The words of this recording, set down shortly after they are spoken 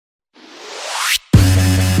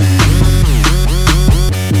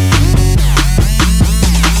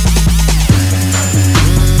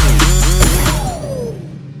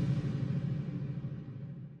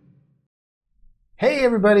Hey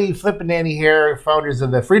everybody, Flip and Danny here, founders of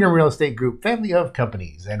the Freedom Real Estate Group family of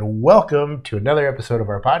companies, and welcome to another episode of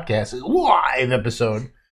our podcast, a live episode.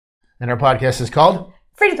 And our podcast is called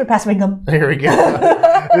Freedom Through Passive Income. Here we go.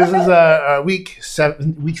 This is week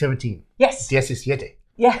 17. Yes. 17.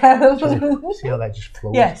 Yeah. See how that just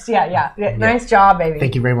flows? Yes, yeah. Nice job, baby.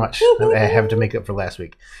 Thank you very much. I have to make up for last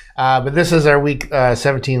week. But this is our week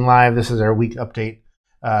 17 live. This is our week update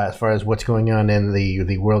as far as what's going on in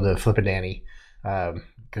the world of Flip and Danny.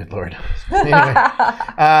 Good Lord. Anyway,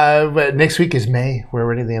 but next week is May. We're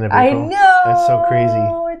already at the end of April. I know. That's so crazy.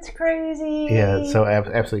 It's crazy. Yeah, it's so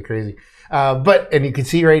absolutely crazy. And you can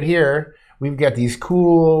see right here, we've got these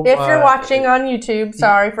cool... If you're watching on YouTube,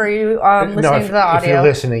 sorry for you listening to the audio. If you're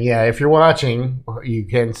listening, yeah. If you're watching, you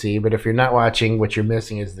can see. But if you're not watching, what you're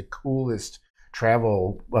missing is the coolest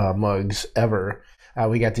travel mugs ever.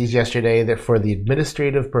 We got these yesterday. They're for the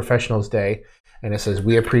Administrative Professionals Day. And it says,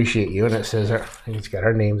 "We appreciate you." And it says, it's got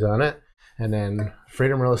our names on it. And then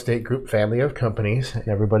Freedom Real Estate Group family of companies. And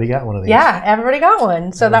everybody got one of these. Yeah, everybody got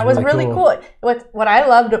one. So that was really cool. What I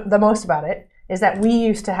loved the most about it is that we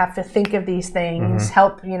used to have to think of these things,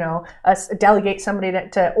 help, us delegate somebody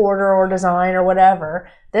to order or design or whatever.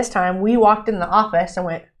 This time we walked in the office and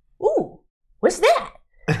went, "Ooh, what's that?"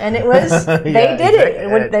 And it was, they did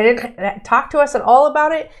it. They didn't talk to us at all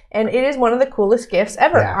about it. And it is one of the coolest gifts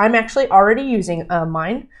ever. Yeah. I'm actually already using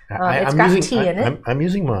mine. It's got tea in it. I'm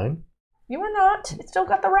using mine. You are not. It's still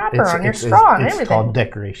got the wrapper on your straw and everything. It's called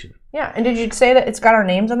decoration. Yeah. And did you say that it's got our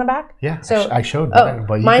names on the back? Yeah. So I showed that.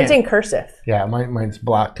 But mine's in cursive. Yeah. Mine's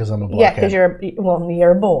blocked because I'm a blockhead. Yeah, because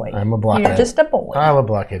you're a boy. I'm a blockhead. You're just a boy. I'm a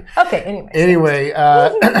blockhead. Okay. Anyway,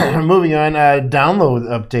 moving on. Download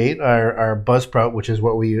update. Our Buzzsprout, which is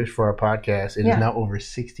what we use for our podcast, it is now over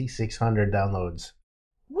 6,600 downloads.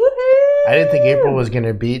 Woohoo! I didn't think April was going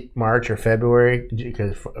to beat March or February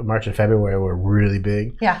because March and February were really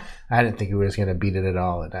big. Yeah. I didn't think it was going to beat it at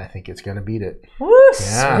all, and I think it's going to beat it. Woo,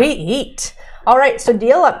 yeah. Sweet. All right, so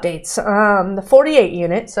deal updates. The 48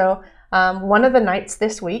 unit. So one of the nights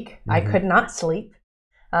this week, I could not sleep.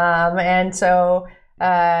 And so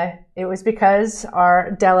it was because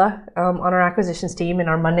our Della on our acquisitions team in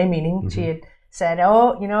our Monday meeting, she had said,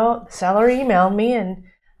 the seller emailed me and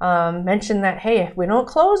mentioned that, hey, if we don't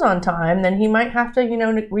close on time, then he might have to,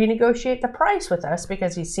 renegotiate the price with us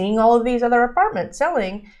because he's seeing all of these other apartments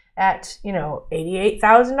selling at,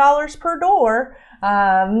 $88,000 per door.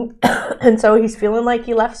 And so he's feeling like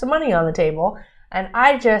he left some money on the table. And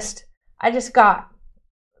I just got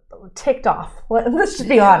ticked off. Let's just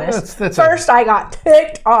be honest. First, I got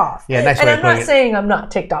ticked off. Yeah, nice. And I'm not saying I'm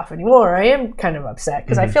not ticked off anymore. I am kind of upset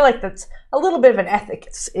because I feel like that's a little bit of an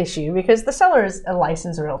ethics issue because the seller is a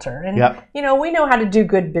licensed realtor. And, we know how to do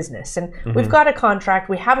good business. And we've got a contract.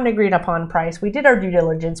 We have an agreed upon price. We did our due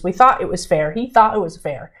diligence. We thought it was fair. He thought it was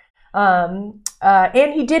fair.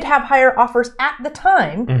 And he did have higher offers at the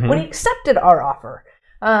time when he accepted our offer.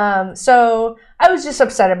 So I was just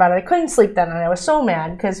upset about it. I couldn't sleep that night. I was so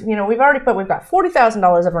mad because, we've got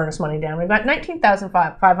 $40,000 of earnest money down. We've got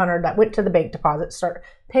 $19,500 that went to the bank deposit, start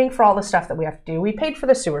paying for all the stuff that we have to do. We paid for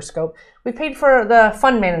the sewer scope. We paid for the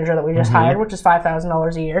fund manager that we just hired, which is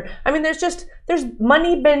 $5,000 a year. I mean, there's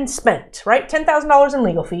money been spent, right? $10,000 in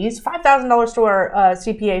legal fees, $5,000 to our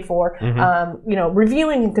CPA for,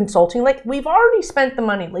 reviewing and consulting. Like, we've already spent the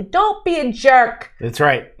money. Like, don't be a jerk. That's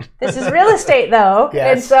right. This is real estate, though.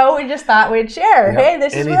 Yes. And so we just thought we'd share. Yep. Hey,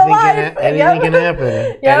 this is real life. Anything can happen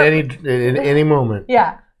at any moment.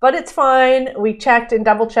 Yeah. But it's fine. We checked and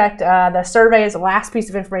double checked. The survey is the last piece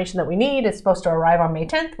of information that we need. It's supposed to arrive on May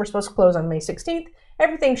 10th. We're supposed to close on May 16th.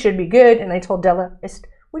 Everything should be good. And I told Della,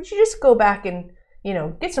 would you just go back and,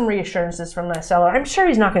 get some reassurances from that seller? I'm sure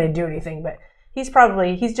he's not going to do anything, but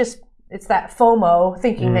it's that FOMO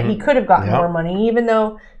thinking that he could have gotten more money, even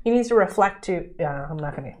though he needs to reflect to, I'm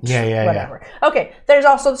not going to, whatever. Yeah. Okay, there's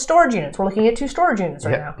also the storage units. We're looking at 2 storage units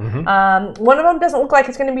right now. One of them doesn't look like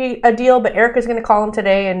it's going to be a deal, but Erica's going to call him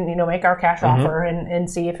today and, make our cash offer and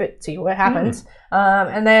see what happens.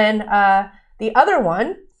 And then the other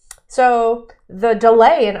one, so the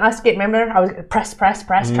delay in us remember, I was press,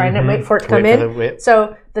 trying to wait for it to come in.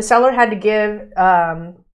 So the seller had to give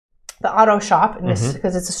the auto shop, and this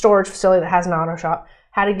because it's a storage facility that has an auto shop,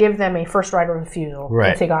 had to give them a first right of refusal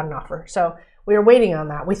if they got an offer. So we were waiting on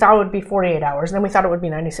that. We thought it would be 48 hours, and then we thought it would be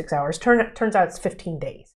 96 hours. Turns out it's 15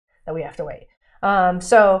 days that we have to wait. But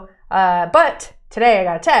today I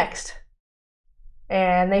got a text,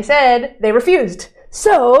 and they said they refused.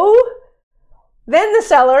 So then the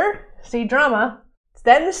seller, drama,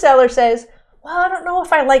 then the seller says, well, I don't know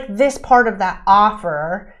if I like this part of that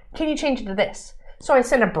offer. Can you change it to this? So I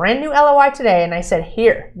sent a brand new LOI today and I said,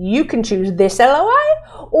 here, you can choose this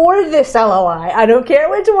LOI or this LOI. I don't care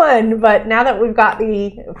which one. But now that we've got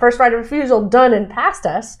the first right of refusal done and past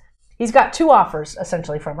us, he's got 2 offers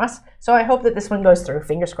essentially from us. So I hope that this one goes through.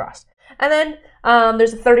 Fingers crossed. And then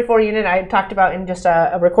there's a 34 unit I talked about in just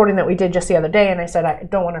a recording that we did just the other day. And I said, I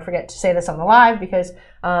don't want to forget to say this on the live because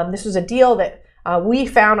this was a deal that we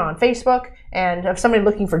found on Facebook, and of somebody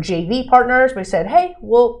looking for JV partners. We said, hey,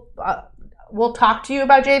 we'll talk to you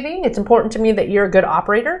about JVing. It's important to me that you're a good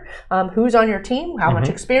operator. Who's on your team? How much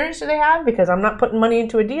experience do they have? Because I'm not putting money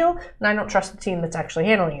into a deal, and I don't trust the team that's actually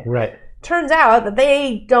handling it. Right. Turns out that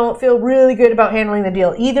they don't feel really good about handling the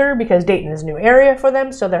deal either, because Dayton is a new area for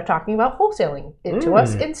them, so they're talking about wholesaling it to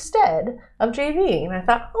us instead of JVing. And I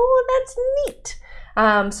thought, oh, that's neat.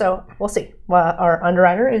 So we'll see. Well, our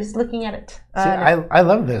underwriter is looking at it. I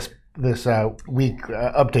love this week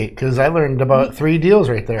update because I learned about 3 deals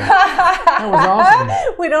right there. That was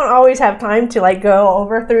awesome. We don't always have time to go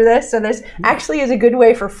over through this, so this actually is a good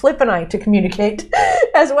way for Flip and I to communicate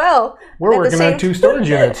as well. We're working on 2 storage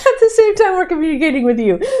units. At the same time, we're communicating with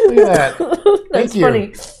you. Look at that. That's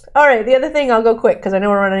funny. All right, the other thing, I'll go quick because I know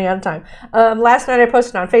we're running out of time. Last night I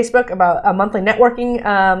posted on Facebook about a monthly networking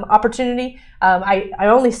opportunity. I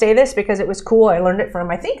only say this because it was cool. I learned it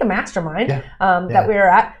from, I think, a mastermind that we were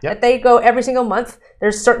at. Yep. That they go every single month.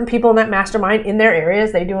 There's certain people in that mastermind in their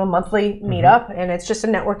areas. They do a monthly meetup, and it's just a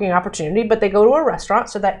networking opportunity. But they go to a restaurant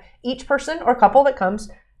so that each person or couple that comes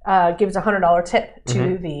gives a $100 tip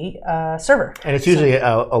to the server. And it's usually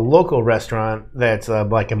a local restaurant that's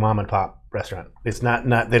like a mom and pop restaurant. It's not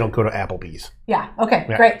they don't go to Applebee's. Yeah. Okay.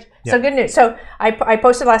 Yeah. Great. Yeah. So good news. So I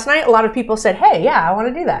posted last night. A lot of people said, "Hey, yeah, I want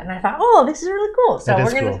to do that," and I thought, "Oh, this is really cool." So we're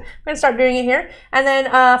gonna start doing it here. And then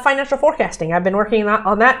financial forecasting. I've been working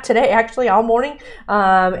on that today, actually, all morning,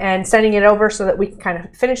 and sending it over so that we can kind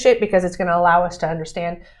of finish it because it's going to allow us to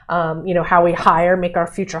understand, how we hire, make our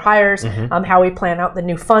future hires, how we plan out the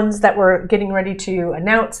new funds that we're getting ready to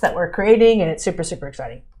announce that we're creating, and it's super, super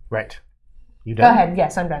exciting. Right. You done? Go ahead.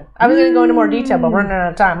 Yes, I'm done. I was going to go into more detail, but we're running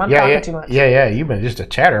out of time. I'm talking too much. Yeah. You've been just a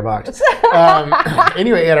chatterbox.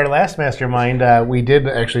 Anyway, at our last mastermind, we did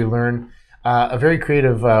actually learn a very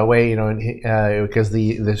creative way, because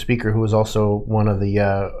the speaker, who was also one of the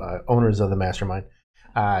owners of the mastermind,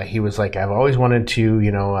 he was like, I've always wanted to,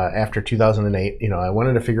 after 2008, I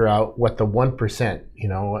wanted to figure out what the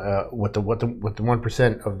 1%, what the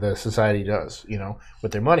 1% of the society does,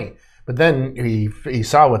 with their money. But then he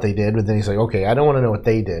saw what they did, but then he's like, okay, I don't want to know what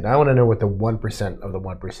they did. I want to know what the 1% of the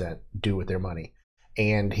 1% do with their money.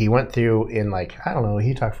 And he went through in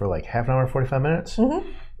he talked for half an hour, 45 minutes. Mm-hmm.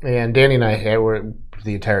 And Danny and I were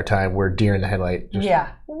the entire time, we're deer in the headlight.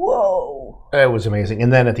 Whoa. It was amazing.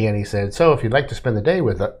 And then at the end he said, so if you'd like to spend the day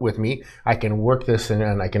with me, I can work this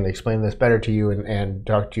and I can explain this better to you and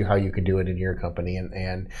talk to you how you can do it in your company.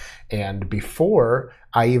 And before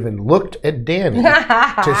I even looked at Danny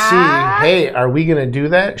to see, hey, are we going to do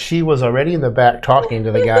that? She was already in the back talking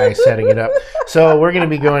to the guy setting it up. So we're going to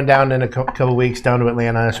be going down in a couple weeks down to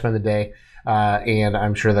Atlanta to spend the day. And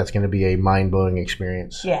I'm sure that's going to be a mind-blowing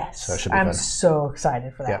experience. Yes, so it should be I'm fun. so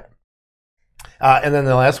excited for that. Yeah. And then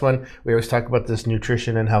the last one, we always talk about this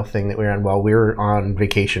nutrition and health thing that we were on while we were on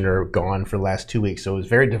vacation or gone for the last 2 weeks. So it was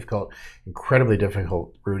very difficult, incredibly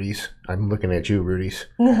difficult, Rudy's. I'm looking at you, Rudy's.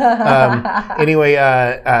 Anyway,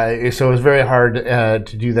 so it was very hard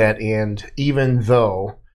to do that. And even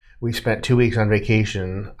though we spent 2 weeks on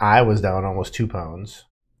vacation, I was down almost 2 pounds.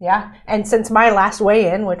 Yeah, and since my last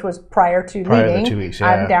weigh-in, which was prior to leaving, 2 weeks,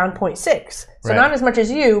 I'm down 0.6. So not as much as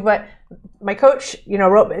you, but my coach,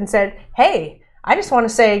 wrote and said, hey, I just want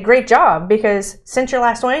to say great job because since your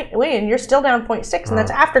last weigh-in, you're still down 0.6, and that's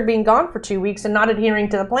after being gone for 2 weeks and not adhering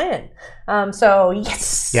to the plan. So,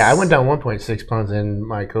 yes. Yeah, I went down 1.6 pounds, and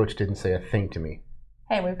my coach didn't say a thing to me.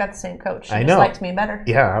 Hey, we've got the same coach. She I know. Just liked me better.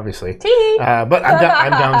 Yeah, obviously. But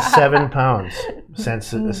I'm down 7 pounds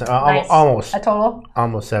since nice. Almost. A total?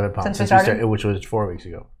 Almost 7 pounds since we started, which was 4 weeks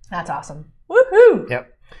ago. That's awesome. Woohoo!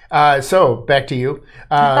 Yep. So back to you.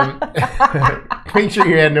 Make sure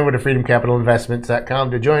you're heading over to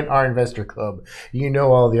freedomcapitalinvestments.com to join our investor club. You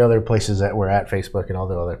know all the other places that we're at, Facebook and all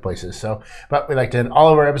the other places. So, but we like to end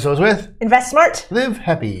all of our episodes with invest smart, live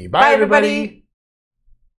happy. Bye everybody.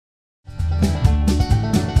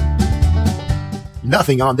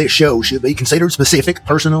 Nothing on this show should be considered specific,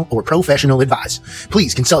 personal, or professional advice.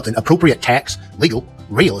 Please consult an appropriate tax, legal,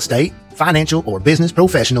 real estate, financial, or business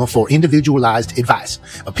professional for individualized advice.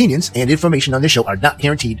 Opinions and information on this show are not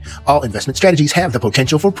guaranteed. All investment strategies have the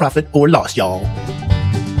potential for profit or loss, y'all.